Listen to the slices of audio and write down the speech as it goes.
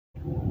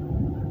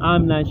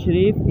Aamna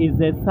Sharif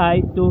is a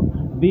sight to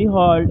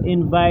behold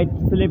in white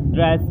slip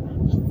dress.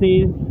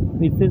 See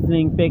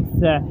sizzling pics.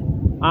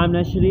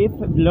 Aamna Sharif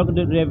looked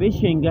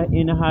ravishing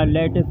in her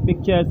latest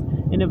pictures.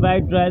 In a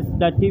white dress,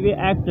 the TV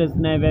actress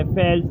never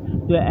fails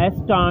to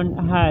astound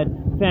her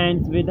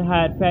fans with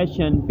her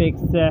fashion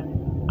pics.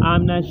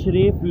 Aamna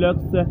Sharif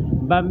looks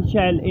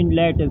bombshell in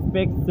latest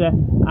pics.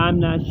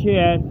 Aamna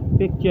shared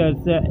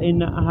pictures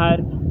in her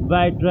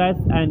white dress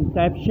and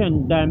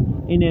captioned them,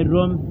 "In a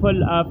room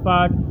full of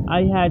art,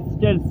 I had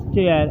still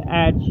stare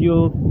at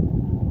you."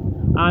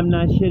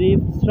 Aamna Sharif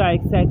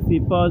strikes sexy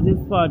poses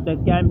for the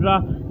camera.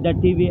 The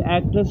TV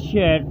actress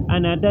shared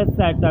another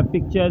set of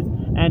pictures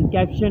and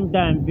captioned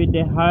them with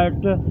a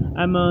heart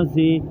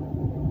emoji.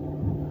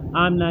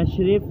 Aamna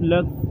Sharif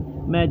looks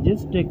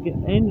majestic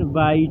in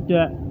white.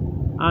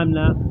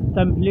 Aamna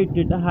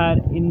completed her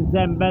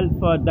ensemble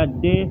for the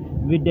day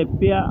with a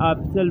pair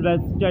of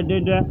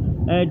silver-studded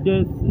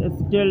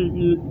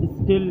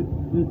steel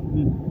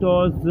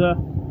toes.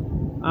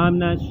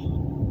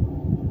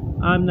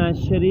 Aamna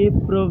Sharif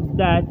proves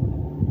that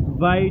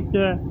white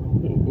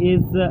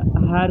is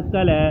her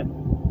color.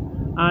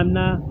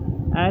 Aamna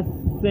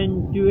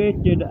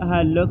accentuated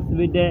her looks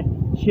with a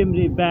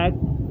shimmery bag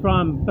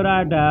from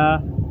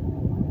Prada.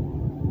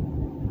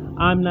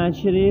 Aamna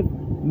Sharif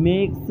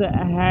makes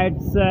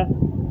heads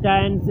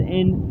turns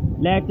in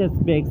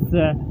latest pics.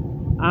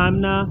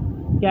 Aamna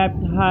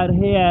kept her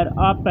hair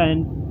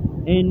open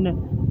in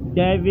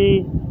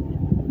Davy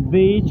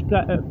beach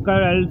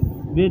curls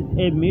with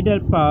a middle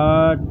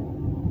part.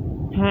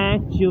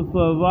 Thank you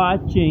for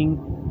watching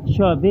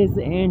Showbiz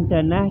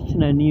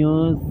International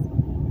News.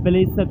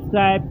 Please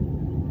subscribe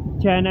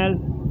channel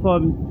for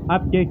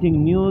updating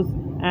news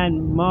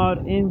and more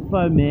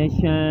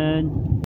information.